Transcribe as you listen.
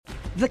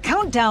The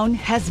countdown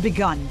has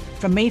begun.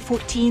 From May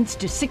 14th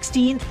to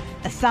 16th,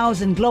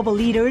 1,000 global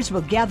leaders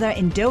will gather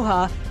in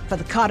Doha for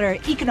the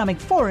Qatar Economic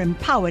Forum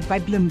powered by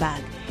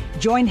Bloomberg.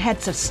 Join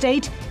heads of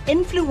state,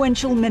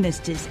 influential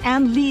ministers,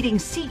 and leading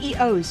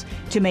CEOs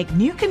to make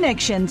new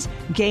connections,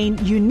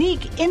 gain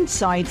unique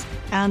insights,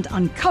 and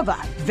uncover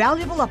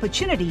valuable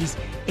opportunities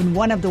in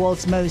one of the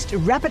world's most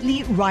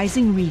rapidly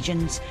rising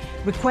regions.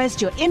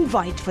 Request your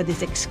invite for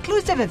this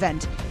exclusive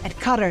event at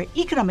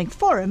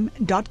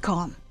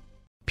QatarEconomicForum.com.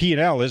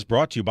 P&L is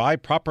brought to you by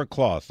Proper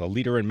Cloth, a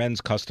leader in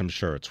men's custom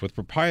shirts. With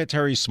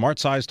proprietary smart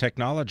size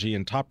technology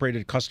and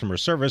top-rated customer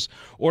service,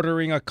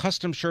 ordering a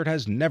custom shirt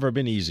has never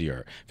been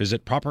easier.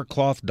 Visit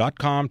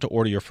propercloth.com to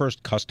order your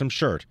first custom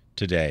shirt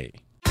today.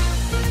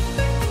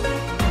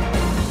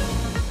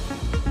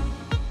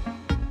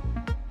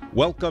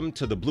 Welcome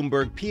to the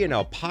Bloomberg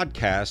P&L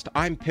podcast.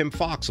 I'm Pim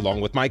Fox,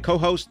 along with my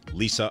co-host,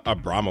 Lisa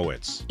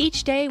Abramowitz.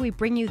 Each day, we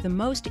bring you the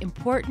most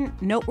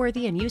important,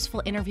 noteworthy, and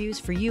useful interviews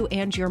for you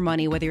and your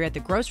money, whether you're at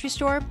the grocery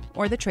store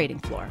or the trading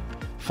floor.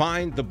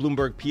 Find the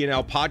Bloomberg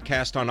P&L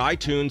podcast on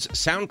iTunes,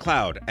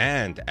 SoundCloud,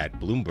 and at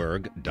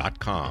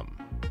Bloomberg.com.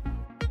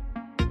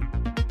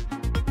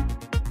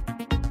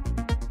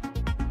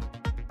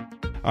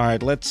 All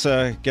right, let's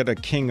get a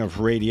king of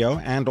radio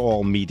and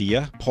all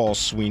media, Paul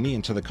Sweeney,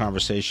 into the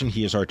conversation.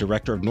 He is our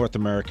Director of North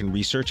American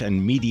Research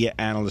and Media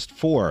Analyst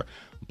for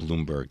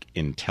Bloomberg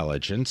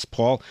Intelligence.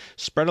 Paul,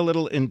 spread a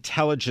little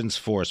intelligence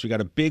for us. We got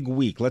a big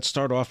week. Let's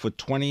start off with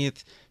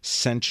 20th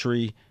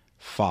Century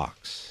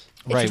Fox.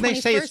 Right. They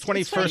say it's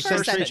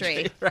 21st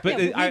century. But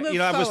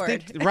yeah, I was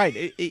thinking, right.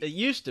 It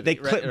used to be.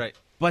 Right.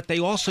 But they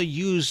also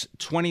use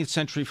 20th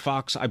Century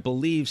Fox, I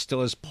believe, still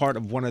as part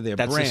of one of their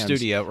brands. That's the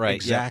studio, right.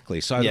 Exactly.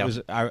 Yeah.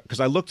 So because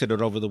I looked at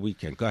it over the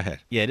weekend. Go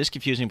ahead. Yeah, it is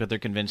confusing, but they're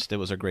convinced it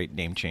was a great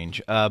name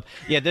change.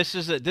 This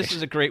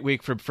is a great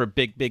week for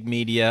big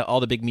media.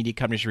 All the big media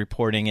companies are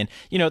reporting. And,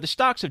 the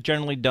stocks have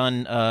generally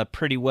done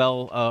pretty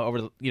well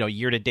over,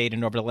 year to date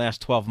and over the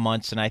last 12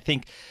 months. And I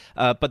think,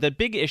 but the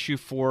big issue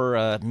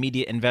for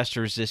media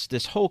investors is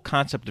this whole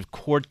concept of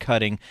cord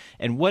cutting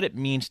and what it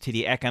means to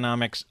the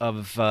economics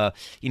of, the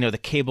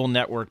cable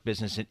network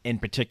business in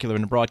particular,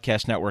 and the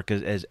broadcast network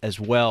as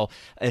well.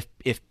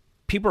 If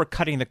people are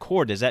cutting the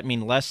cord, does that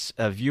mean less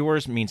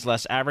viewers, means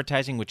less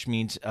advertising, which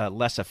means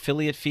less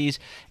affiliate fees?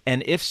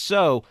 And if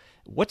so,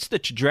 what's the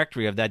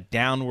trajectory of that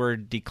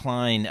downward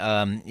decline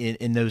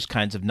in those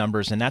kinds of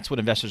numbers? And that's what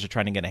investors are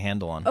trying to get a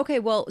handle on. Okay,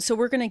 well, so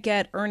we're going to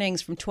get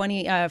earnings from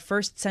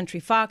 21st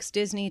Century Fox,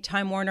 Disney,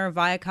 Time Warner,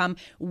 Viacom.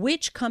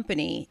 Which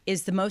company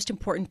is the most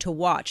important to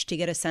watch to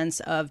get a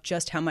sense of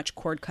just how much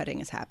cord cutting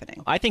is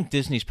happening? I think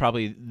Disney's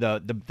probably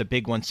the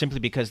big one,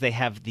 simply because they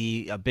have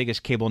the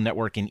biggest cable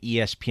network in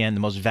ESPN, the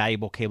most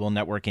valuable cable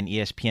network in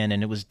ESPN.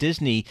 And it was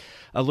Disney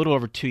a little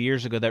over 2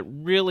 years ago that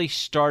really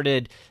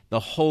started the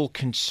whole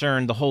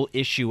concern, the whole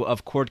issue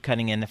of cord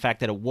cutting, and the fact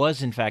that it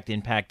was in fact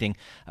impacting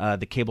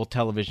the cable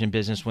television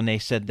business, when they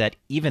said that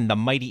even the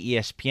mighty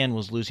ESPN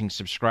was losing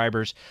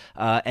subscribers,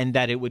 and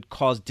that it would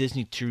cause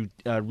Disney to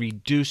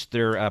reduce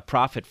their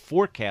profit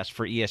forecast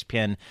for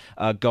ESPN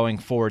going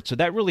forward. So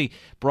that really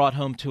brought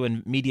home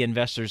to media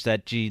investors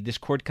that, this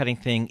cord cutting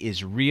thing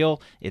is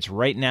real, it's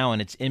right now,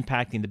 and it's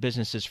impacting the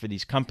businesses for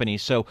these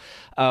companies. So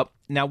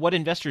now, what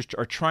investors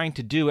are trying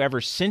to do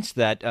ever since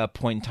that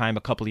point in time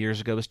a couple of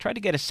years ago is try to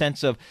get a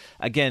sense of,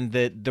 again,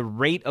 the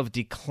rate of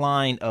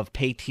decline of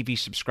pay TV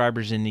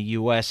subscribers in the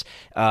U.S.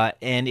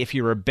 And if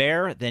you're a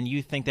bear, then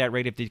you think that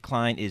rate of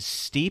decline is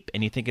steep,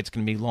 and you think it's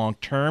going to be long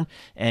term,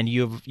 and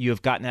you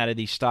have gotten out of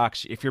these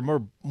stocks. If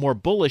you're more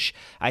bullish,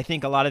 I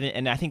think a lot of it,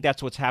 and I think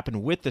that's what's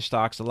happened with the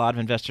stocks. A lot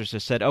of investors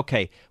have said,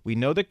 okay, we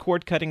know that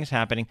cord cutting is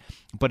happening,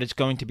 but it's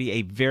going to be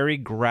a very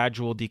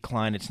gradual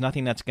decline. It's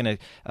nothing that's going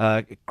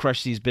to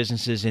crush these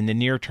businesses in the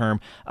near term.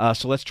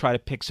 So let's try to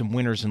pick some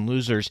winners and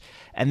losers.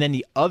 And then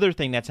the other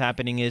thing that's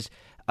happening is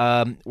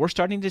we're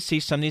starting to see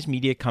some of these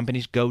media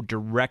companies go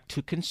direct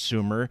to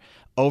consumer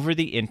over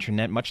the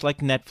internet, much like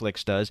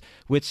Netflix does,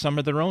 with some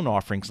of their own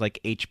offerings like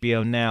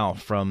HBO Now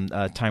from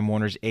Time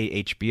Warner's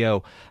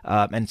HBO,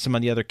 and some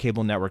of the other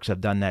cable networks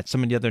have done that.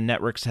 Some of the other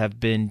networks have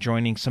been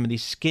joining some of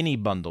these skinny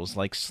bundles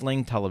like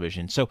Sling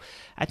Television. So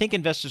I think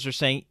investors are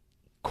saying,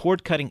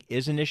 cord cutting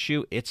is an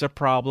issue. It's a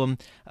problem.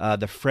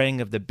 The fraying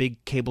of the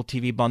big cable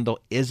TV bundle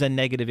is a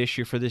negative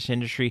issue for this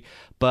industry,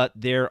 but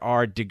there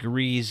are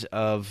degrees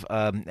of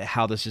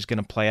how this is going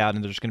to play out,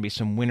 and there's going to be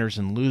some winners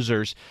and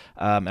losers.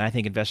 And I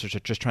think investors are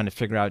just trying to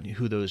figure out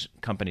who those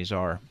companies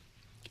are.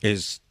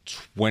 Is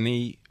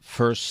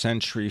 21st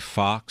Century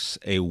Fox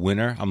a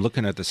winner? I'm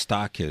looking at the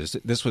stock here.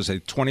 This was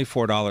a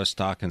 $24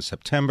 stock in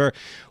September.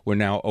 We're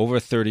now over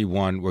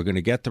 31. We're going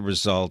to get the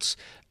results.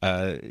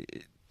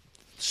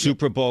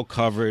 Super Bowl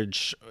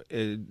coverage.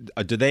 Do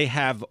they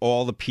have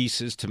all the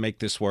pieces to make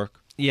this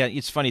work? Yeah,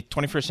 it's funny.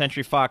 21st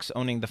Century Fox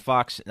owning the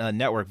Fox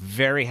network,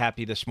 very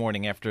happy this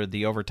morning after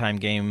the overtime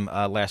game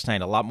last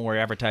night. A lot more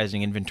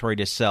advertising inventory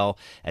to sell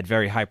at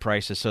very high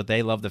prices, so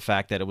they love the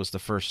fact that it was the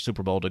first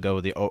Super Bowl to go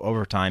with the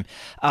overtime.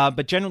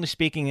 But generally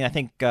speaking, I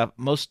think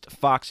most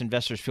Fox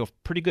investors feel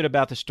pretty good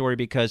about the story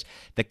because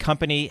the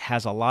company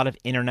has a lot of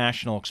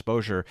international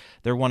exposure.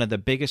 They're one of the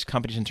biggest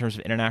companies in terms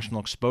of international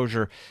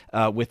exposure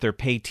with their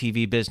pay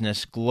TV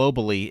business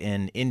globally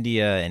in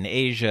India and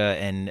Asia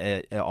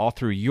and all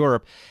through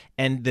Europe.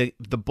 And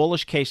the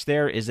bullish case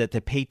there is that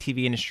the pay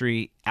TV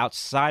industry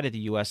outside of the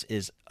U.S.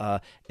 is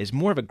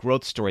more of a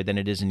growth story than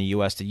it is in the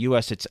U.S. The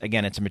U.S., it's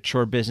a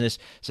mature business,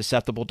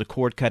 susceptible to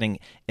cord cutting.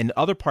 In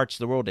other parts of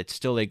the world, it's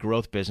still a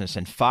growth business.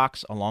 And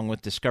Fox, along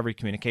with Discovery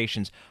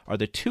Communications, are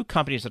the two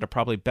companies that are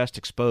probably best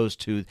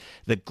exposed to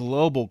the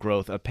global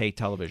growth of pay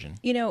television.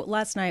 You know,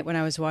 last night when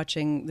I was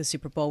watching the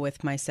Super Bowl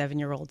with my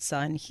 7-year-old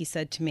son, he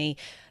said to me,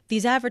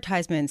 these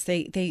advertisements,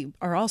 they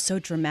are all so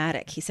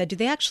dramatic. He said, do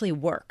they actually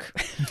work?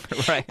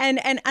 Right.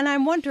 And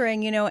I'm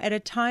wondering, you know, at a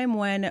time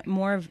when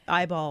more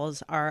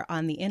eyeballs are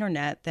on the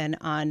internet than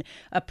on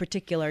a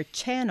particular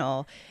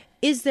channel,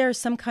 is there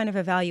some kind of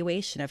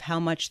evaluation of how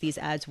much these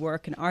ads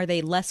work, and are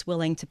they less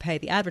willing to pay,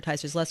 the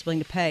advertisers less willing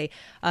to pay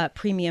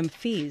premium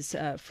fees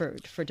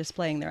for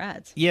displaying their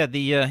ads? Yeah,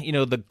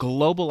 the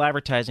global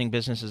advertising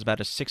business is about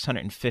a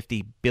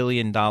 $650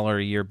 billion a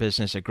year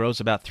business. It grows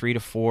about 3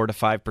 to 4 to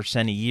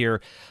 5% a year.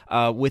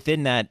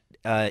 Within that,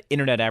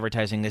 internet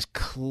advertising is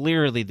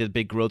clearly the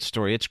big growth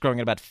story. It's growing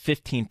at about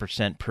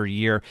 15% per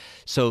year.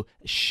 So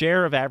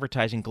share of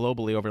advertising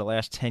globally over the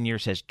last 10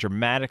 years has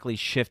dramatically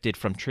shifted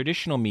from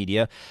traditional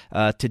media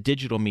to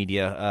digital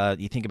media.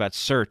 You think about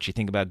search, you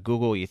think about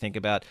Google, you think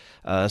about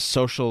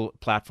social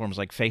platforms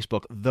like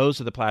Facebook.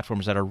 Those are the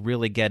platforms that are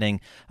really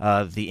getting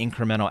the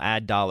incremental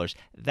ad dollars.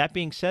 That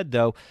being said,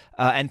 though,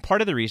 and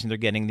part of the reason they're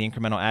getting the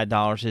incremental ad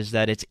dollars is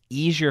that it's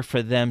easier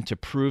for them to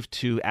prove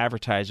to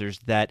advertisers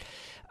that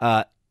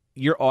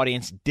your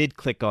audience did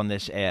click on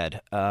this ad.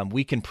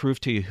 We can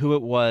prove to you who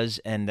it was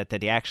and that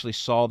they actually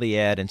saw the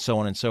ad and so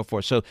on and so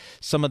forth. So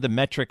some of the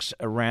metrics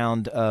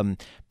around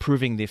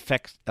proving the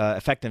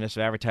effectiveness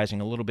of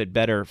advertising a little bit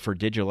better for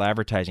digital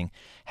advertising.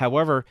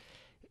 However,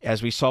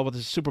 as we saw with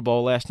the Super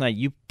Bowl last night,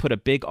 you put a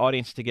big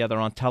audience together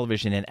on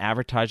television and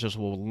advertisers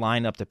will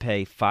line up to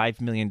pay $5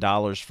 million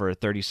for a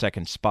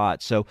 30-second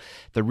spot. So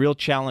the real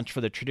challenge for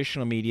the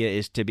traditional media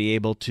is to be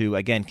able to,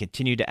 again,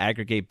 continue to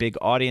aggregate big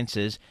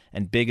audiences,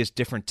 and big is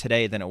different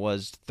today than it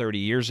was 30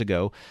 years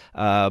ago.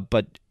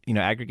 But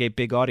aggregate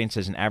big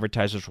audiences and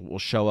advertisers will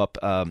show up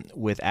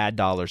with ad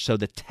dollars. So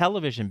the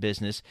television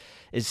business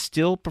is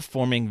still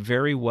performing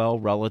very well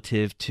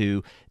relative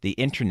to the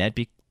internet.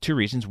 Two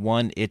reasons.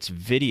 One, it's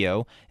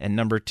video, and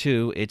number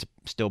two, it's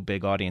still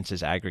big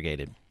audiences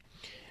aggregated.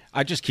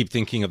 I just keep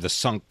thinking of the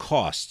sunk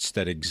costs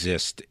that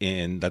exist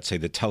in, let's say,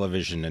 the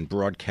television and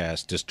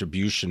broadcast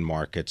distribution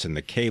markets and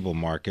the cable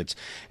markets,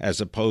 as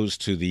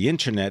opposed to the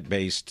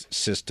internet-based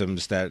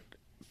systems that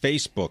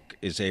Facebook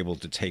is able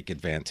to take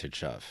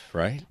advantage of,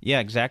 right? Yeah,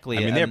 exactly.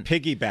 I mean, they're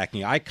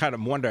piggybacking. I kind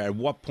of wonder at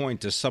what point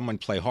does someone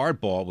play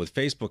hardball with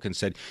Facebook and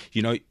said,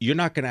 you're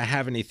not going to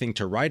have anything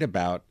to write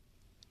about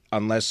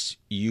unless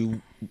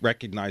you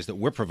recognize that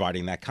we're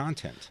providing that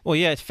content. Well,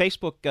 yeah,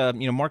 Facebook,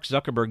 Mark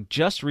Zuckerberg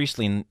just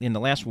recently in the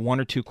last 1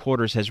 or 2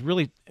 quarters has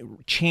really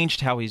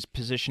changed how he's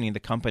positioning the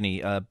company,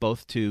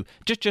 both to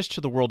just to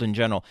the world in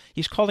general.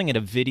 He's calling it a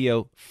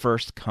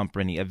video-first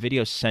company, a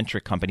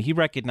video-centric company. He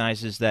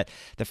recognizes that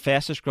the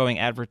fastest-growing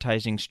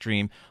advertising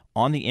stream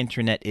on the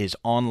internet is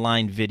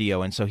online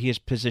video, and so he is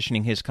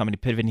positioning his company,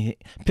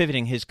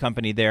 pivoting his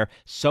company there.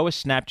 So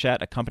is Snapchat,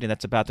 a company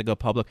that's about to go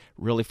public,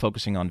 really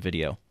focusing on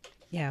video.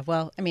 Yeah,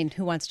 well, I mean,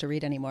 who wants to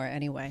read anymore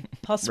anyway?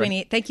 Paul Sweeney,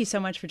 right. Thank you so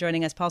much for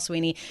joining us. Paul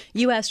Sweeney,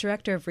 U.S.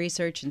 Director of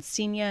Research and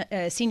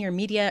Senior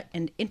Media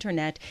and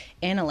Internet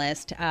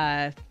Analyst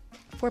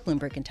for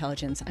Bloomberg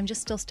Intelligence. I'm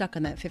just still stuck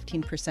on that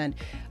 15%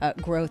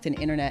 growth in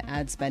Internet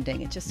ad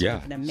spending. It's just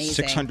an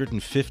amazing.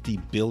 $650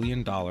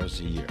 billion a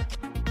year.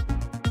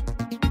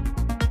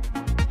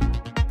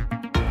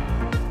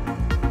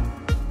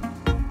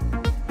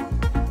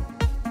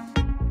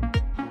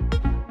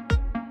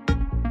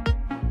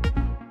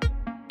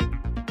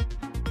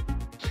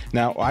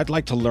 Now, I'd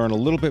like to learn a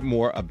little bit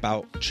more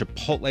about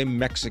Chipotle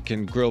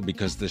Mexican Grill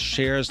because the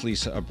shares,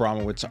 Lisa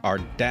Abramowitz, are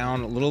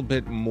down a little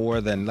bit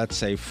more than, let's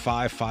say,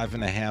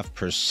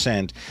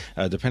 5.5%,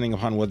 depending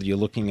upon whether you're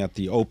looking at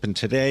the open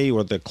today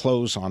or the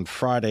close on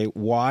Friday.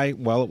 Why?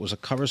 Well, it was a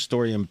cover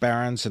story in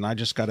Barron's, and I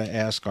just got to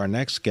ask our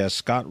next guest,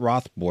 Scott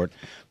Rothbard,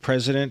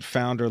 President,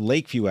 Founder,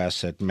 Lakeview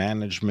Asset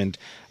Management,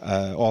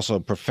 also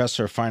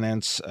professor of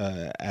finance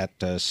at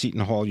Seton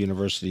Hall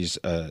University's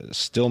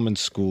Stillman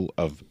School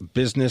of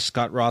Business.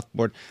 Scott Rothbard,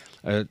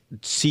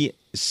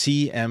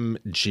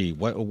 CMG,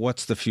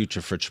 what's the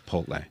future for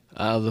Chipotle?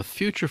 The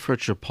future for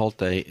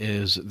Chipotle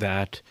is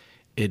that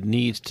it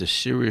needs to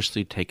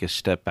seriously take a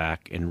step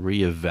back and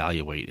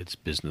reevaluate its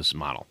business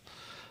model.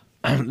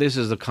 This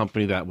is a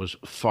company that was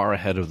far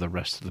ahead of the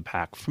rest of the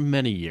pack for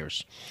many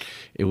years.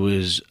 It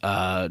was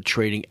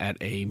trading at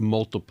a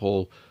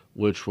multiple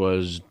which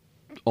was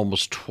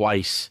almost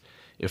twice,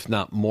 if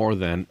not more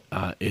than,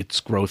 its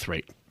growth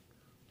rate.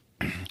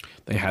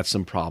 They had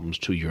some problems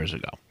 2 years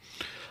ago.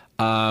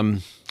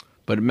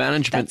 But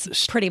management...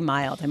 That's pretty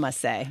mild, I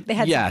must say. They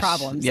had yes, some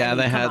problems. Yeah, I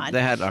mean,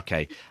 they had,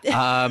 okay.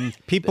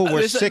 People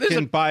were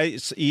sickened by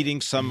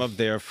eating some of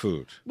their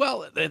food.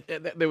 Well,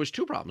 there was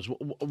two problems.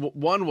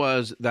 One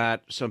was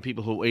that some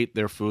people who ate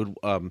their food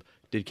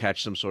did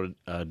catch some sort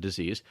of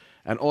disease.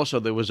 And also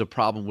there was a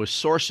problem with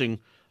sourcing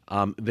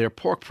their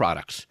pork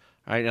products.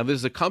 Right? Now, this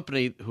is a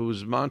company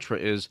whose mantra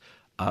is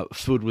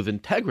food with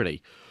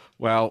integrity.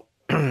 Well,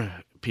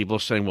 people are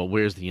saying, well,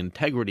 where's the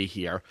integrity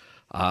here?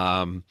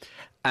 And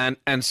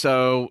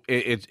so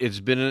it's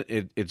been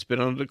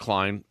on a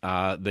decline.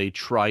 They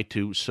try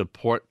to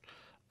support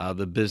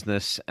the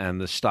business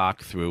and the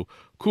stock through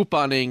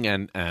couponing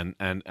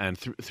and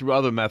through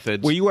other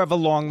methods. Were you ever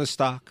long the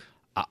stock?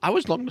 I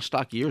was long the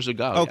stock years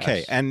ago.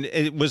 Okay,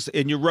 yes.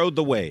 and you rode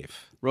the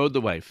wave. Rode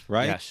the wave,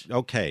 right? Yes.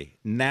 Okay,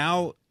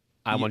 now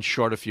I went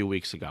short a few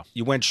weeks ago.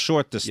 You went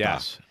short the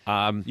stock.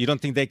 Yes. You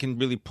don't think they can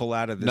really pull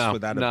out of this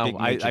without a big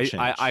major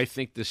change? I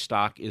think the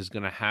stock is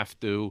going to have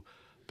to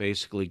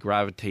basically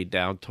gravitate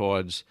down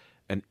towards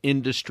an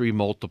industry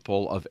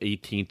multiple of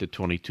 18 to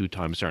 22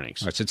 times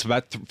earnings. All right, so it's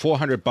about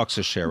 $400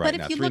 a share right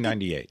now,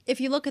 $398.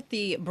 If you look at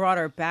the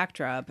broader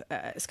backdrop,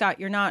 Scott,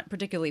 you're not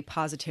particularly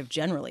positive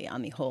generally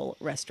on the whole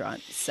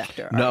restaurant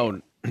sector.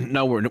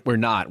 No, we're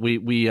not.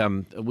 We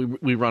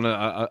run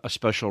a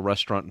special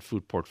restaurant and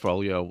food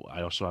portfolio.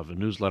 I also have a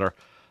newsletter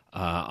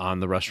on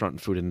the restaurant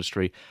and food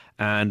industry,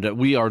 and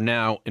we are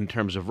now, in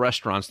terms of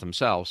restaurants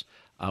themselves,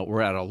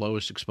 we're at our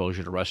lowest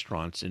exposure to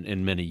restaurants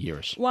in many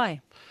years.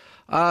 Why?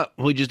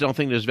 We just don't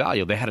think there's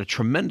value. They had a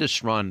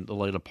tremendous run the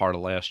later part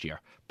of last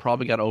year.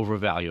 Probably got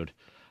overvalued.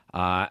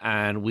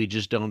 And we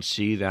just don't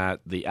see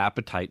that the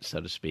appetite, so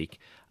to speak,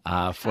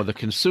 for the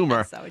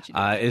consumer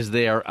is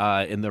there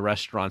in the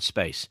restaurant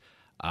space.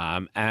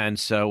 And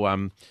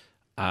so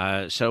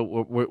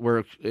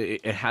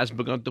it has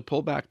begun to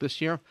pull back this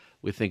year.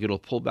 We think it'll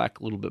pull back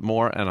a little bit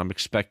more, and I'm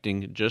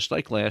expecting, just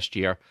like last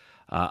year,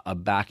 a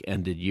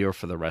back-ended year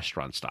for the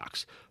restaurant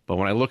stocks. But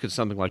when I look at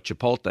something like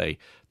Chipotle,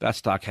 that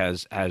stock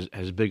has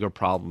bigger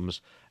problems,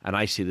 and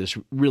I see this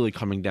really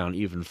coming down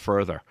even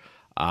further.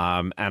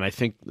 And I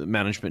think the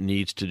management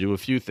needs to do a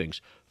few things.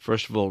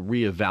 First of all,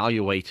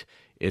 reevaluate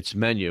its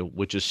menu,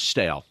 which is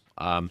stale.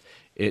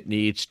 It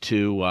needs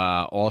to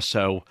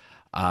also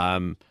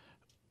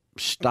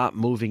stop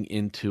moving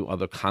into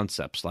other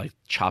concepts like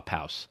Chop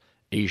House,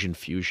 Asian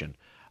fusion,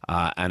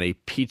 and a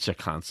pizza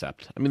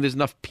concept. I mean, there's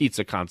enough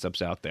pizza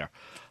concepts out there.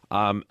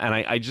 And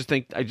I just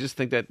think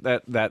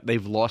that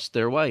they've lost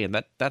their way, and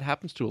that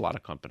happens to a lot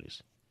of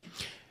companies.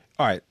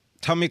 All right.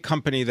 Tell me a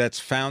company that's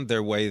found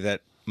their way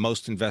that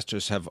most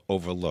investors have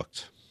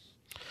overlooked.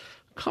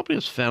 A company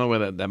that's found a way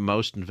that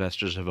most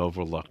investors have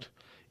overlooked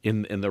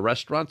in the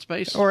restaurant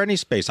space? Or any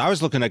space. I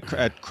was looking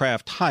at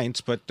Kraft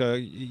Heinz, but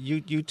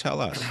you tell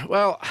us.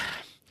 Well,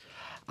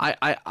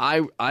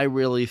 I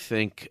really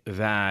think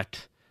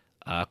that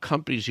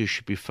companies you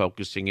should be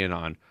focusing in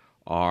on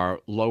are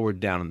lower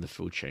down in the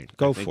food chain.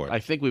 Go for it. I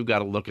think we've got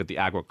to look at the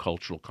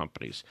agricultural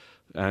companies,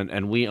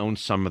 and we own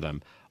some of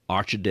them.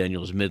 Archer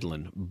Daniels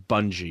Midland,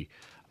 Bunge,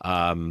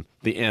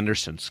 the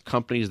Andersons,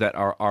 companies that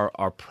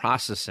are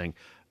processing,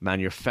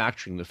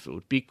 manufacturing the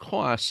food,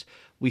 because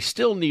we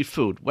still need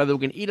food, whether we're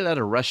going to eat it at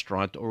a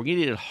restaurant or we're going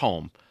to eat it at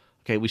home.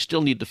 Okay, we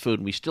still need the food,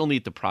 and we still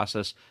need to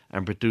process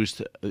and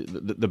produce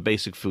the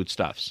basic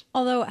foodstuffs.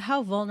 Although,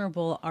 how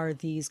vulnerable are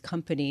these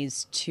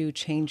companies to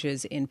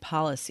changes in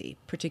policy,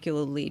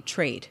 particularly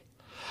trade?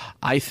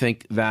 I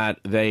think that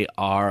they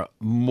are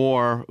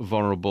more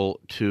vulnerable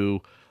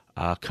to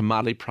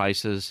commodity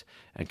prices,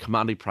 and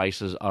commodity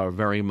prices are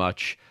very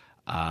much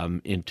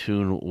in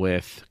tune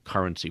with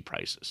currency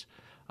prices.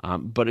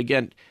 But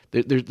again,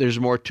 there's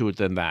more to it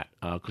than that,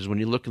 because when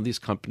you look at these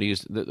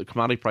companies, the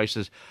commodity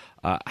prices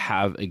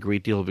have a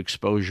great deal of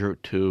exposure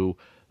to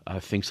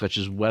things such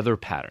as weather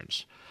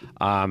patterns.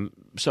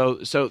 So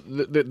there's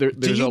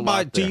a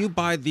lot there. Do you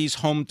buy these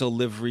home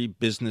delivery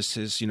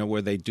businesses,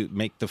 where they do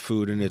make the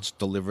food and it's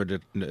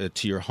delivered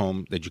to your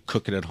home, that you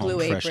cook it at home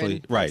Blue freshly?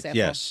 Apron, for right, example.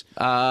 yes.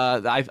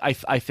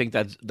 I think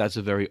that's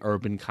a very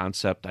urban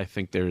concept. I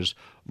think there's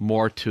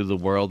more to the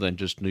world than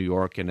just New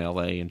York and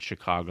L.A. and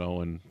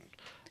Chicago and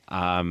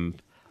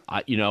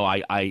I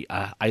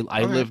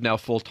live now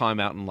full time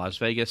out in Las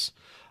Vegas.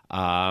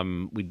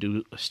 We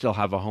do still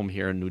have a home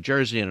here in New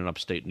Jersey and in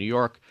upstate New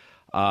York.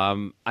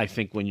 I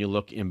think when you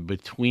look in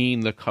between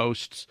the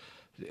coasts,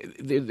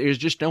 there's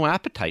just no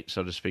appetite,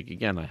 so to speak.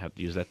 Again, I have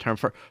to use that term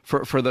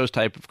for those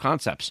type of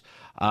concepts.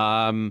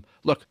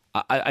 Look,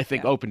 I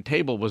think Open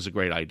Table was a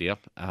great idea,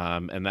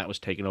 and that was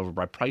taken over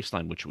by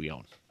Priceline, which we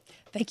own.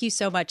 Thank you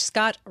so much,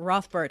 Scott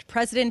Rothbard,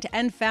 president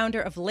and founder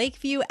of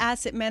Lakeview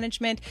Asset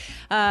Management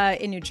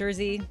in New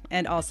Jersey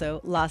and also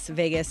Las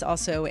Vegas,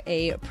 also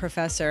a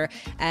professor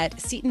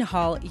at Seton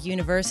Hall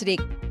University.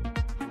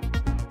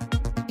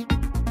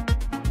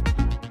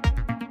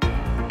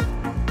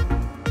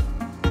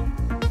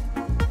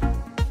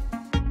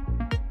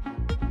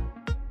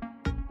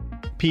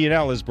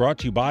 P&L is brought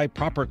to you by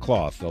Proper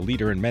Cloth, a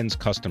leader in men's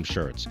custom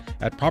shirts.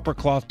 At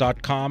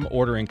propercloth.com,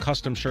 ordering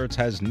custom shirts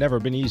has never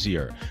been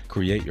easier.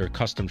 Create your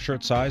custom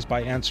shirt size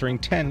by answering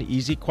 10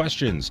 easy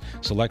questions.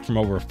 Select from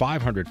over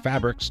 500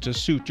 fabrics to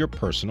suit your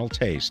personal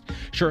taste.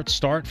 Shirts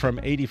start from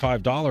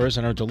 $85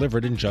 and are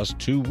delivered in just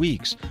 2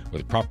 weeks.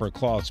 With Proper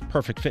Cloth's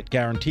perfect fit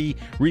guarantee,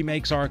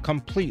 remakes are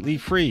completely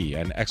free,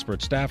 and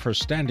expert staff are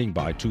standing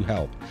by to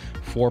help.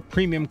 For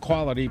premium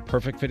quality,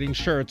 perfect fitting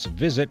shirts,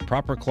 visit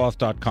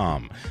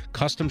propercloth.com.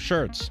 Custom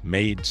shirts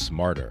made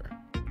smarter.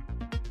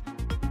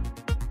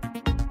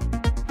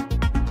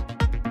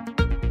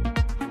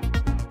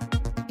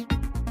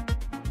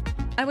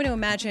 I want to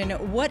imagine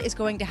what is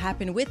going to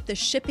happen with the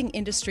shipping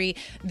industry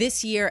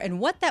this year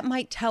and what that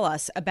might tell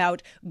us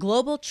about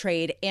global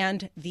trade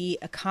and the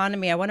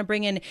economy. I want to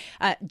bring in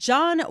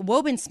John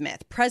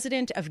Wobensmith,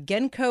 president of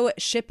Genco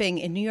Shipping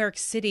in New York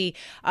City.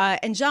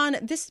 And John,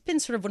 this has been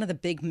sort of one of the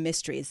big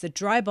mysteries. The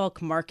dry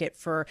bulk market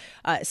for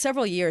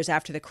several years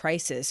after the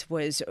crisis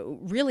was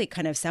really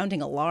kind of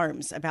sounding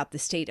alarms about the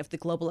state of the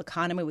global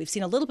economy. We've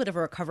seen a little bit of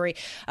a recovery.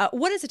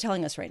 What is it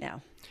telling us right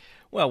now?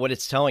 Well, what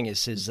it's telling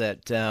us is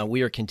that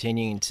we are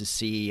continuing to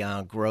see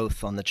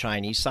growth on the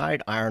Chinese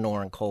side, iron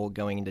ore and coal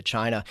going into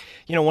China.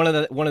 You know, one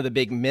of the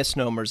big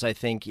misnomers, I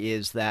think,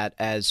 is that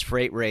as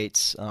freight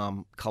rates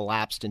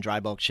collapsed in dry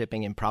bulk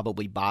shipping and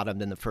probably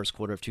bottomed in the first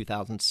quarter of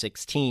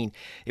 2016,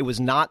 it was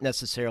not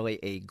necessarily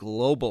a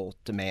global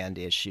demand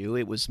issue.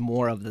 It was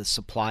more of the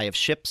supply of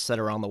ships that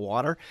are on the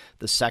water.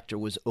 The sector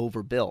was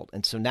overbuilt.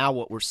 And so now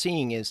what we're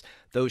seeing is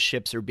those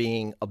ships are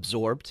being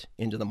absorbed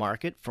into the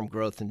market from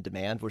growth and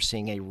demand. We're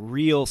seeing a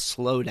real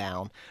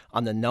slowdown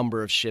on the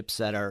number of ships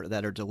that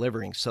are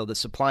delivering. So the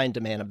supply and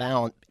demand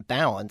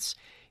balance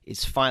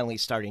is finally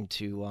starting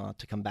to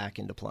come back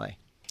into play.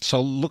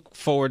 So look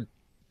forward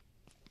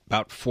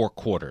about 4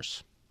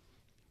 quarters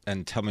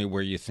and tell me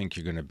where you think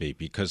you're going to be.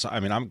 Because,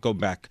 I mean,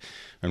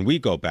 we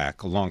go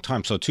back a long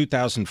time. So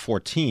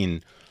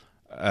 2014,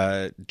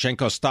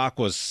 Genco stock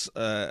was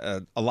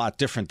a lot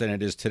different than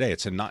it is today.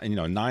 It's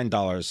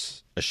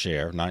 $9 a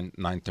share,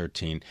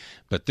 $9.13,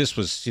 but this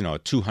was a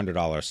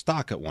 $200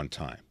 stock at one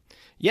time.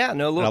 Yeah,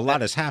 no, look, and a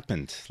lot has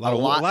happened. A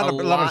lot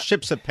of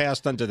ships have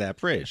passed under that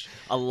bridge.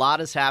 A lot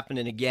has happened,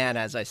 and again,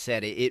 as I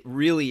said, it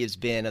really has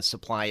been a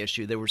supply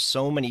issue. There were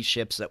so many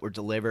ships that were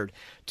delivered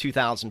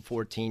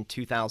 2014,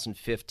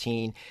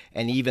 2015,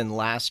 and even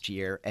last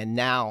year, and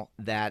now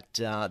that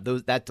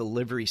that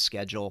delivery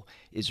schedule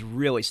is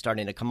really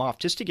starting to come off.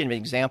 Just to give an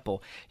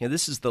example,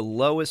 this is the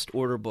lowest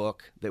order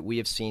book that we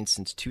have seen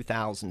since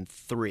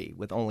 2003,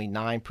 with only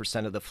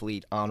 9% of the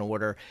fleet on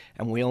order,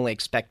 and we only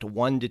expect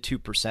 1 to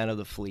 2% of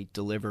the fleet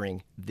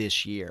delivering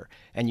this year.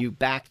 And you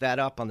back that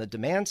up on the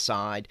demand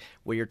side,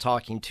 where you're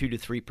talking 2 to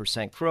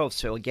 3% growth.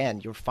 So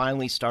again, you're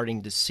finally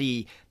starting to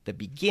see the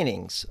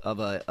beginnings of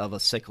a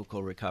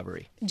cyclical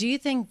recovery. Do you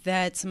think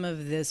that some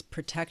of this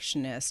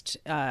protectionist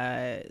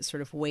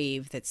sort of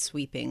wave that's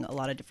sweeping a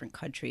lot of different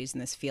countries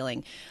and this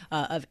feeling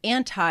of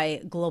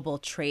anti-global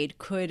trade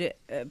could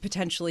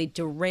potentially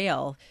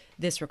derail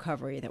this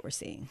recovery that we're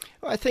seeing?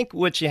 Well, I think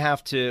what you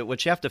have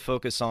to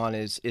focus on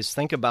is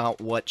think about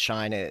what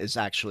China is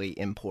actually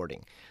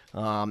importing.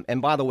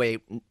 And by the way,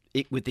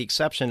 with the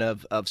exception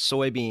of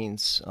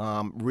soybeans,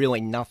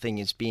 really nothing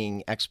is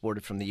being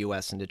exported from the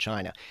U.S. into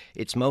China.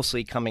 It's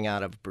mostly coming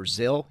out of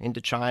Brazil into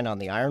China on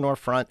the iron ore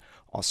front,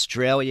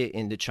 Australia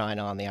into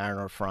China on the iron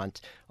ore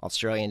front,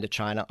 Australia into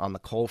China on the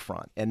coal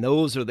front. And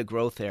those are the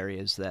growth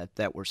areas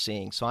that we're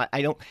seeing. So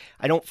I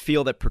don't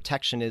feel that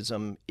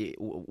protectionism,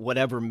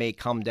 whatever may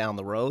come down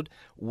the road,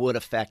 would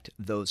affect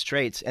those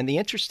trades. And the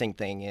interesting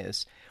thing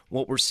is,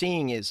 what we're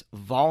seeing is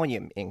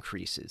volume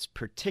increases,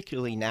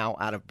 particularly now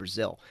out of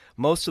Brazil.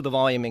 Most of the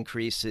volume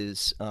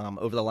increases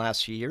over the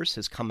last few years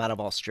has come out of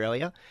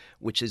Australia,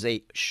 which is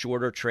a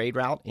shorter trade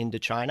route into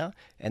China,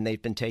 and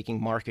they've been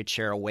taking market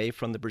share away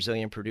from the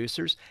Brazilian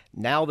producers.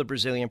 Now the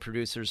Brazilian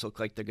producers look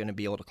like they're going to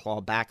be able to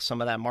claw back some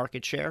of that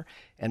market share,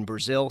 and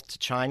Brazil to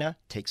China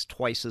takes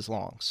twice as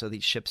long. So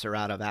these ships are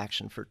out of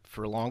action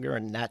for longer,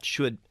 and that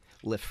should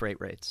lift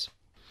freight rates.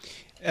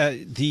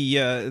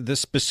 The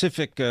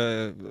specific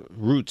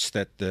routes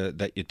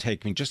that you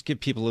take, I mean, just give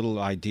people a little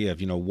idea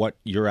of what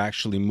you're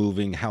actually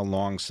moving, how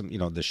long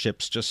the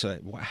ships, just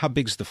how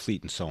big's the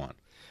fleet and so on.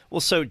 Well,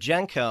 so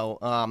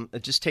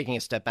Genco, just taking a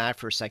step back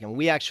for a second,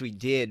 we actually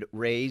did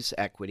raise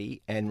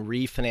equity and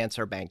refinance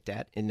our bank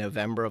debt in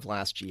November of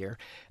last year,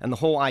 and the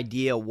whole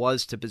idea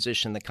was to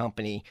position the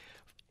company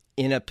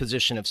in a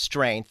position of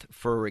strength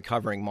for a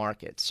recovering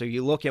market. So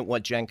you look at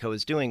what Genco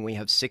is doing. We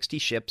have 60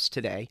 ships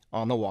today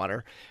on the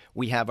water.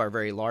 We have our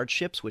very large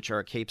ships, which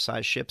are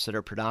Cape-size ships that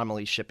are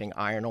predominantly shipping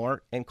iron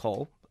ore and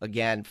coal,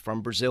 again,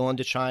 from Brazil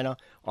into China,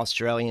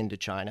 Australia into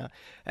China.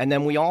 And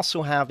then we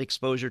also have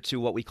exposure to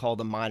what we call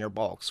the minor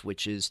bulks,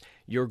 which is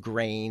your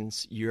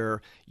grains,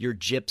 your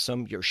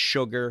gypsum, your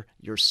sugar,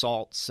 your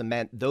salt,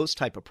 cement, those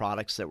type of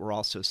products that we're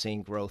also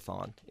seeing growth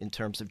on in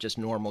terms of just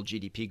normal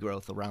GDP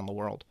growth around the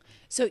world.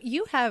 So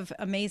you have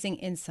amazing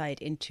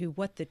insight into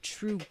what the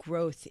true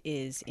growth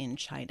is in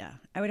China.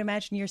 I would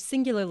imagine you're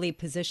singularly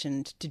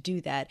positioned to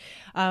do that.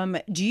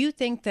 Do you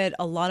think that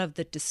a lot of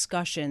the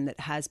discussion that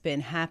has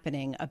been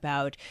happening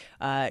about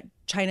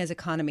China's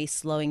economy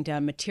slowing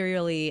down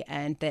materially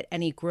and that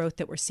any growth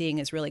that we're seeing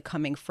is really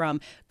coming from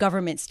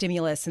government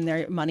stimulus and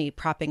their money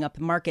propping up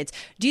markets,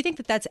 do you think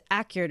that that's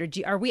accurate, or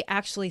are we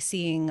actually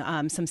seeing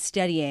some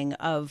steadying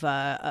of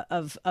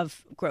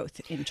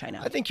growth in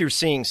China? I think you're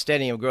seeing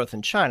steadying of growth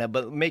in China,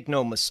 but make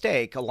no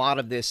mistake, a lot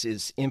of this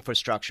is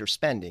infrastructure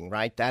spending,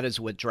 right? That is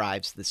what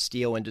drives the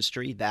steel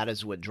industry. That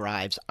is what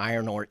drives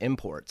iron ore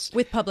imports.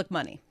 With public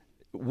money.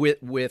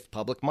 With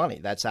public money,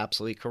 that's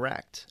absolutely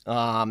correct.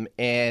 What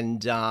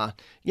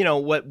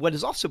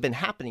has also been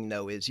happening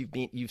though is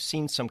you've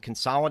seen some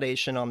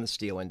consolidation on the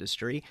steel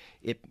industry,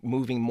 it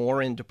moving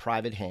more into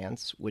private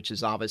hands, which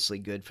is obviously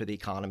good for the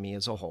economy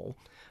as a whole.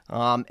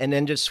 And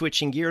then just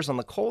switching gears on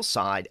the coal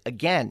side,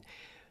 again,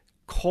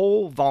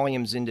 coal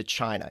volumes into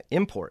China,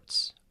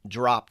 imports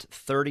dropped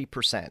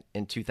 30%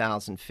 in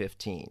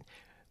 2015.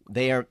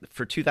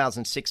 For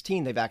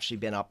 2016, they've actually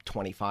been up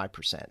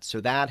 25%.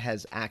 So that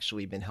has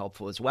actually been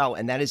helpful as well.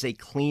 And that is a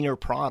cleaner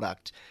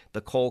product,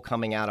 the coal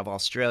coming out of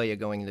Australia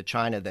going into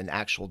China, than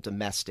actual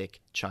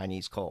domestic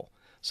Chinese coal.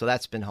 So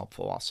that's been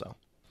helpful also.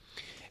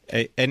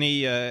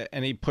 Any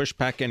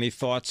pushback, any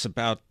thoughts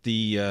about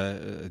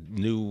the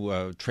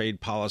new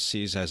trade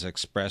policies as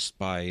expressed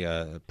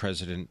by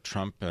President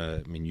Trump?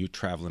 I mean, you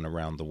traveling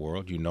around the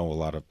world, you know a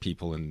lot of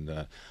people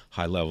in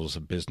high levels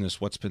of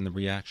business. What's been the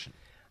reaction?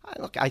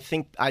 Look, I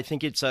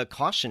think it's a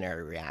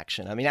cautionary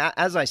reaction. I mean,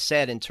 as I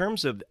said, in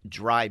terms of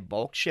dry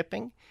bulk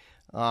shipping,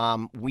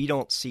 we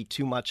don't see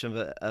too much of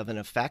an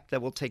effect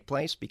that will take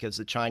place because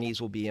the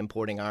Chinese will be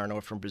importing iron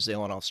ore from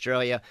Brazil and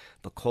Australia.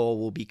 The coal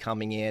will be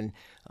coming in.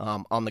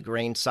 On the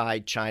grain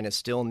side, China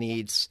still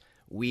needs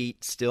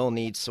wheat, still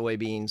needs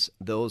soybeans.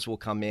 Those will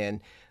come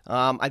in.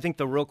 I think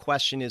the real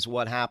question is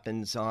what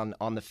happens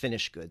on the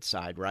finished goods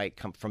side, right?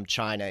 Come from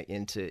China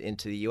into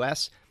the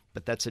U.S.,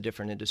 but that's a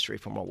different industry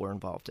from what we're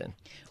involved in.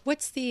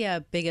 What's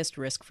the biggest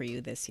risk for you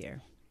this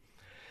year?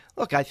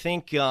 Look, I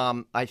think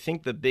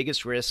the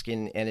biggest risk,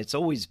 and it's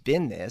always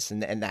been this,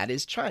 and that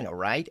is China,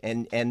 right?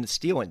 And the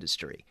steel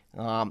industry.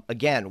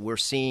 Again, we're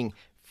seeing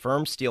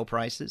firm steel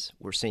prices.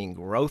 We're seeing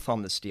growth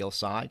on the steel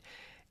side.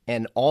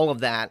 And all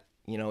of that,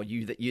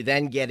 you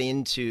then get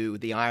into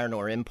the iron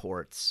ore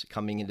imports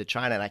coming into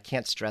China. And I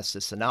can't stress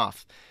this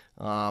enough.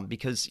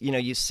 Because,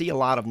 you see a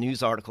lot of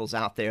news articles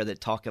out there that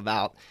talk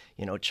about,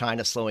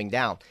 China slowing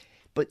down.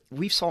 But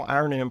we saw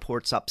iron ore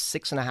imports up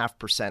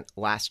 6.5%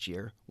 last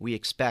year. We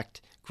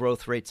expect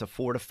growth rates of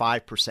 4 to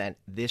 5%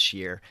 this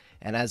year.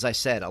 And as I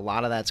said, a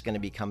lot of that's going to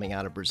be coming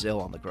out of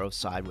Brazil on the growth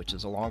side, which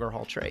is a longer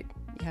haul trade.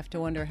 You have to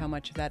wonder how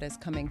much of that is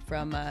coming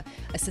from a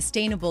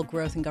sustainable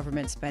growth in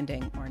government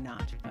spending or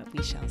not, but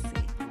we shall see.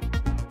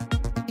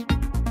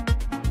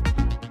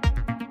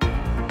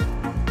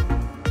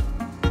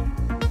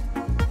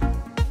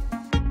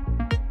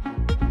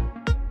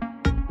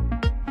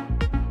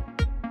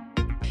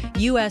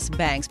 U.S.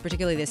 banks,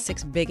 particularly the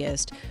six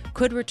biggest,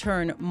 could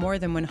return more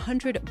than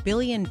 $100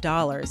 billion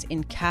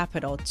in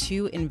capital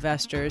to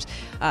investors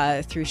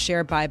through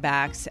share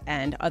buybacks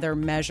and other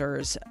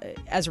measures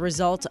as a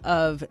result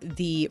of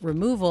the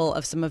removal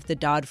of some of the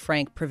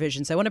Dodd-Frank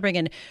provisions. I want to bring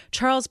in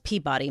Charles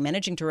Peabody,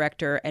 Managing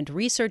Director and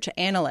Research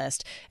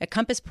Analyst at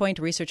Compass Point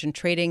Research and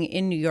Trading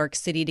in New York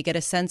City, to get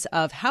a sense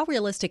of how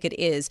realistic it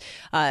is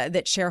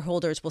that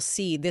shareholders will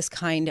see this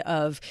kind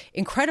of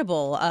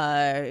incredible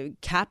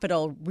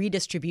capital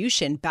redistribution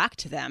back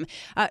to them.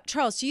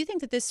 Charles, do you think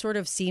that this sort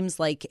of seems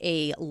like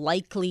a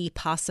likely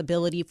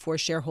possibility for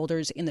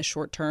shareholders in the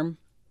short term?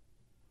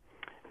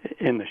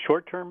 In the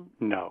short term,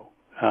 no.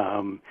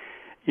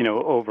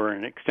 Over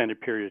an extended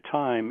period of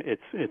time,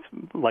 it's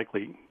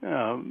likely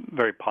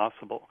very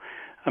possible.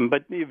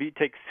 But if you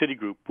take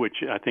Citigroup,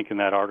 which I think in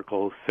that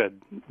article said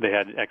they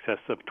had excess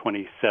of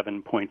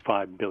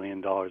 $27.5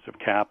 billion of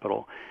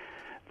capital,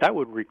 that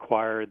would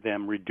require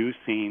them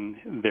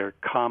reducing their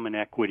common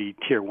equity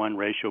Tier 1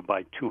 ratio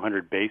by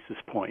 200 basis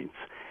points.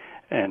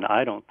 And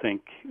I don't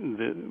think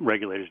the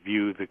regulators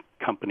view the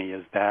company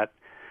as that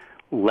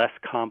less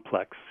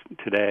complex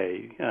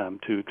today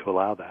to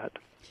allow that.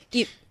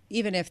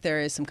 Even if there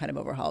is some kind of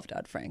overhaul of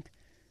Dodd-Frank?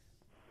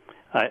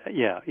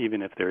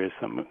 Even if there is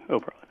some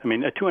overhaul. I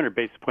mean, a 200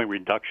 basis point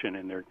reduction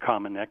in their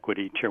common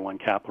equity Tier 1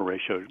 capital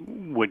ratio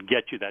would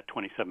get you that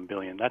 $27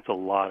 billion. That's a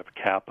lot of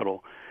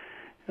capital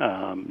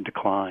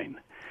decline.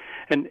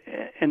 And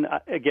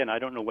again, I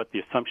don't know what the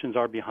assumptions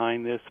are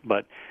behind this,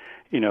 but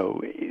there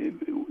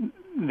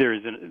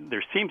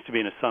seems to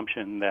be an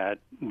assumption that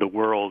the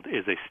world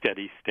is a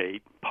steady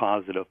state,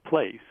 positive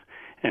place,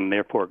 and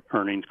therefore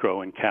earnings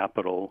grow and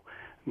capital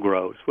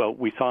grows. Well,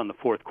 we saw in the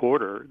fourth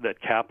quarter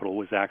that capital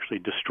was actually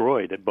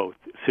destroyed at both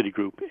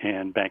Citigroup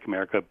and Bank of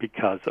America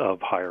because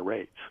of higher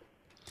rates.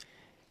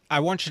 I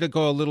want you to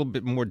go a little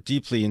bit more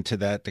deeply into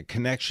that, the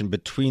connection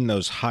between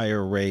those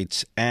higher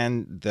rates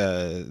and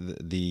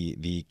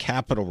the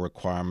capital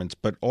requirements,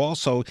 but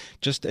also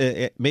just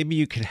maybe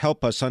you could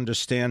help us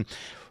understand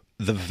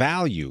the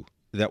value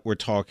that we're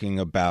talking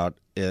about.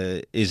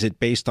 Is it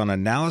based on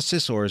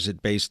analysis or is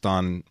it based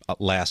on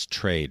last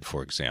trade,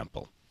 for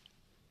example?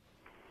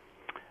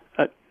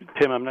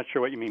 Tim, I'm not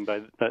sure what you mean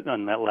by that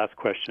on that last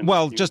question.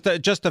 Well, just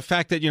the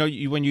fact that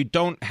when you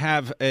don't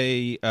have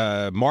a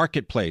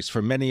marketplace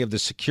for many of the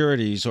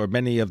securities or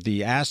many of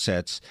the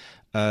assets,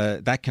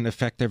 that can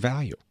affect their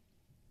value.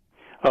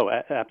 Oh,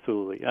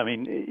 absolutely. I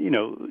mean,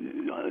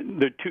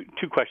 there are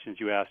two questions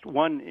you asked.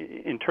 One,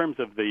 in terms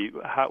of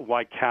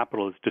why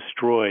capital is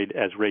destroyed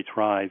as rates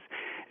rise,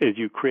 is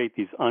you create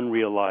these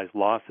unrealized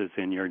losses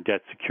in your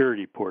debt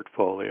security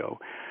portfolio.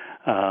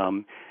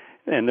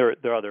 And there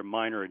are other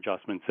minor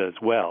adjustments as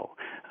well.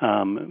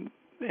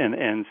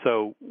 And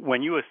so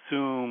when you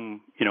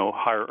assume,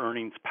 higher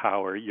earnings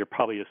power, you're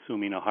probably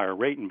assuming a higher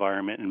rate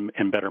environment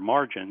and better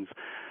margins,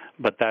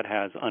 but that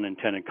has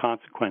unintended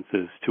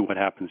consequences to what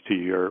happens to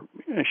your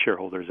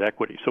shareholders'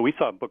 equity. So we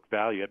saw book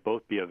value at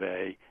both B of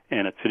A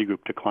and at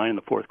Citigroup decline in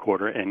the fourth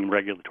quarter, and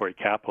regulatory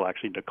capital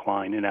actually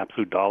decline in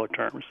absolute dollar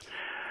terms.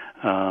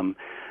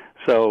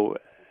 So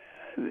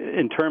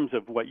in terms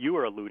of what you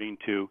were alluding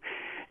to,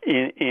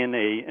 in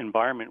a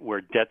environment where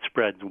debt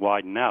spreads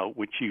widen out,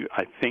 which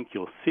I think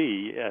you'll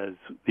see as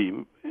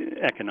the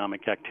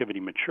economic activity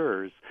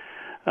matures,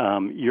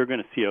 you're going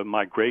to see a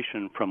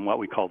migration from what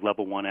we call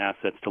level 1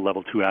 assets to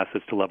level 2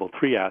 assets to level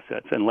 3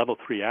 assets. And level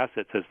 3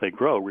 assets, as they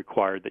grow,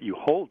 require that you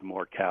hold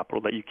more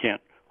capital, that you can't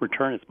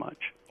return as much.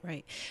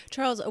 Right.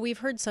 Charles, we've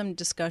heard some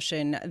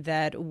discussion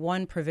that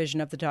one provision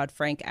of the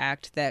Dodd-Frank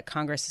Act that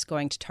Congress is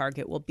going to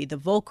target will be the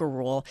Volcker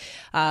Rule,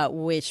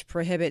 which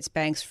prohibits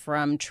banks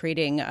from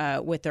trading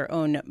with their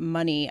own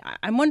money.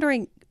 I'm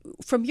wondering,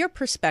 from your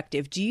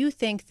perspective, do you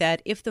think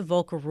that if the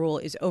Volcker Rule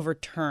is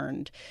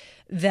overturned,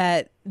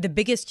 that the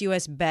biggest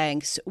U.S.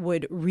 banks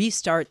would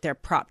restart their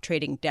prop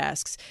trading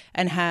desks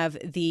and have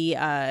the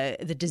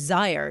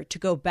desire to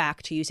go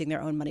back to using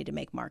their own money to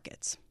make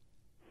markets?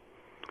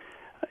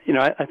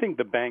 I think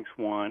the banks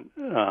want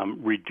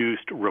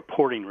reduced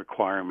reporting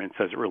requirements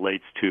as it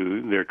relates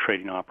to their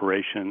trading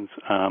operations.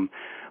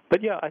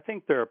 But, yeah, I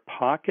think there are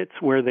pockets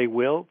where they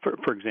will.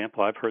 For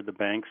example, I've heard the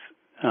banks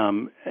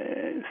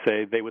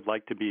say they would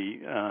like to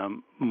be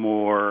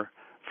more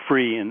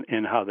free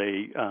in how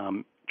they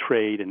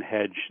trade and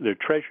hedge their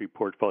treasury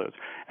portfolios.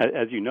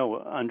 As you know,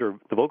 under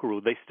the Volcker Rule,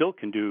 they still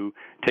can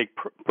take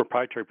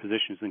proprietary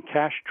positions in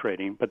cash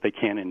trading, but they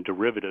can't in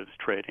derivatives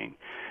trading.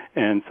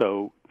 And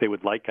so they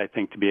would like, I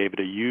think, to be able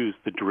to use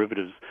the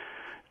derivatives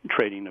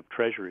trading of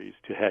treasuries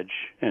to hedge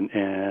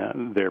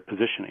and their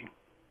positioning.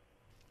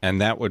 And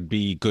that would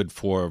be good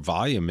for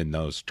volume in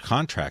those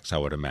contracts, I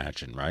would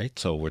imagine, right?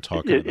 So we're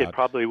talking about... It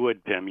probably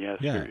would, Tim, yes.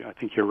 Yeah. I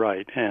think you're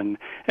right. And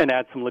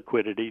add some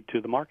liquidity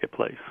to the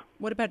marketplace.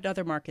 What about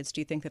other markets?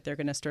 Do you think that they're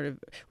going to sort of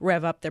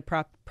rev up their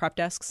prop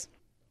desks?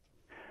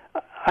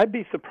 I'd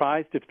be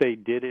surprised if they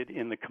did it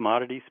in the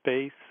commodity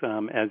space.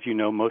 As you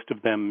know, most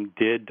of them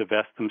did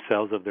divest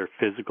themselves of their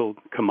physical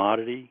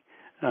commodity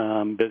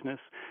business.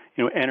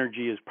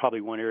 Energy is probably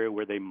one area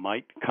where they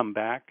might come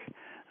back.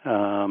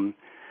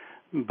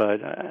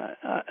 But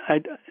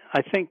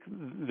I think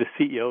the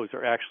CEOs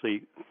are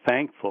actually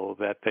thankful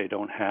that they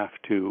don't have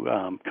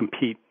to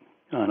compete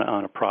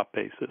on a prop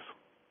basis.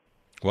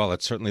 Well,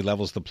 it certainly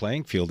levels the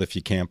playing field if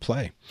you can't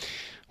play.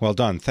 Well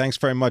done. Thanks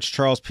very much,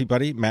 Charles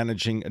Peabody,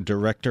 Managing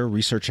Director,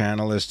 Research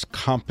Analyst,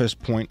 Compass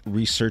Point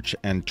Research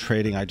and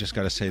Trading. I just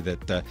got to say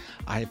that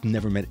I've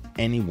never met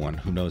anyone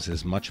who knows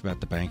as much about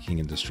the banking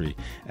industry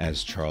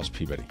as Charles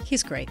Peabody.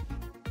 He's great.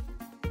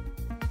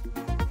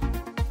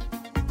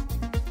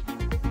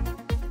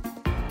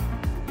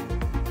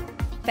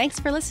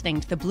 Thanks for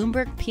listening to the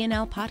Bloomberg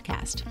P&L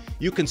podcast.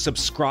 You can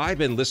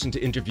subscribe and listen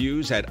to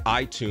interviews at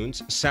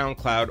iTunes,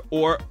 SoundCloud,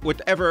 or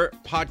whatever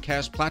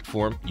podcast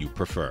platform you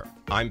prefer.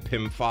 I'm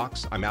Pim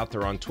Fox. I'm out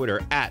there on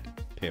Twitter at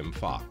Pim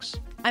Fox.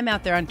 I'm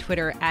out there on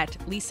Twitter at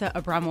Lisa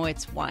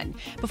Abramowitz1.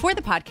 Before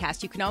the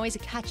podcast, you can always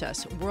catch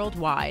us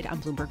worldwide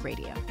on Bloomberg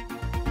Radio.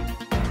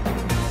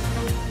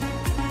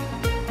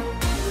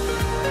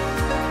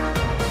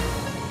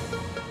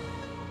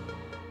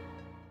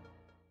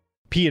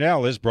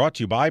 P&L is brought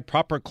to you by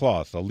Proper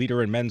Cloth, a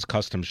leader in men's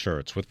custom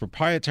shirts. With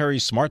proprietary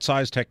smart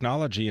size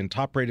technology and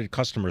top-rated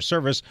customer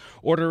service,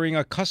 ordering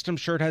a custom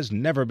shirt has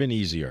never been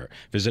easier.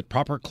 Visit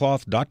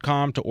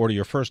propercloth.com to order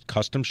your first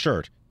custom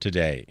shirt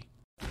today.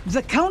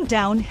 The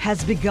countdown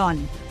has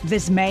begun.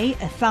 This May,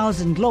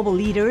 1,000 global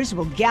leaders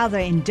will gather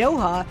in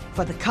Doha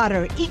for the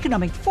Qatar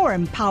Economic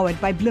Forum powered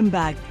by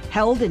Bloomberg,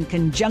 held in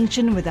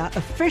conjunction with our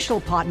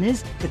official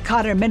partners, the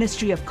Qatar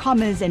Ministry of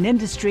Commerce and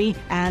Industry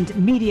and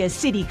Media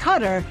City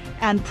Qatar,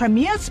 and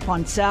premier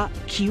sponsor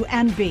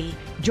QNB.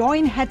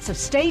 Join heads of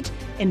state,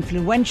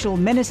 influential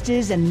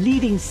ministers, and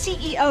leading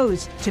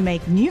CEOs to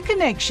make new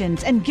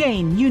connections and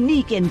gain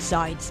unique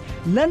insights.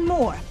 Learn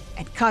more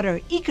at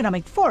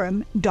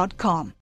QatarEconomicForum.com.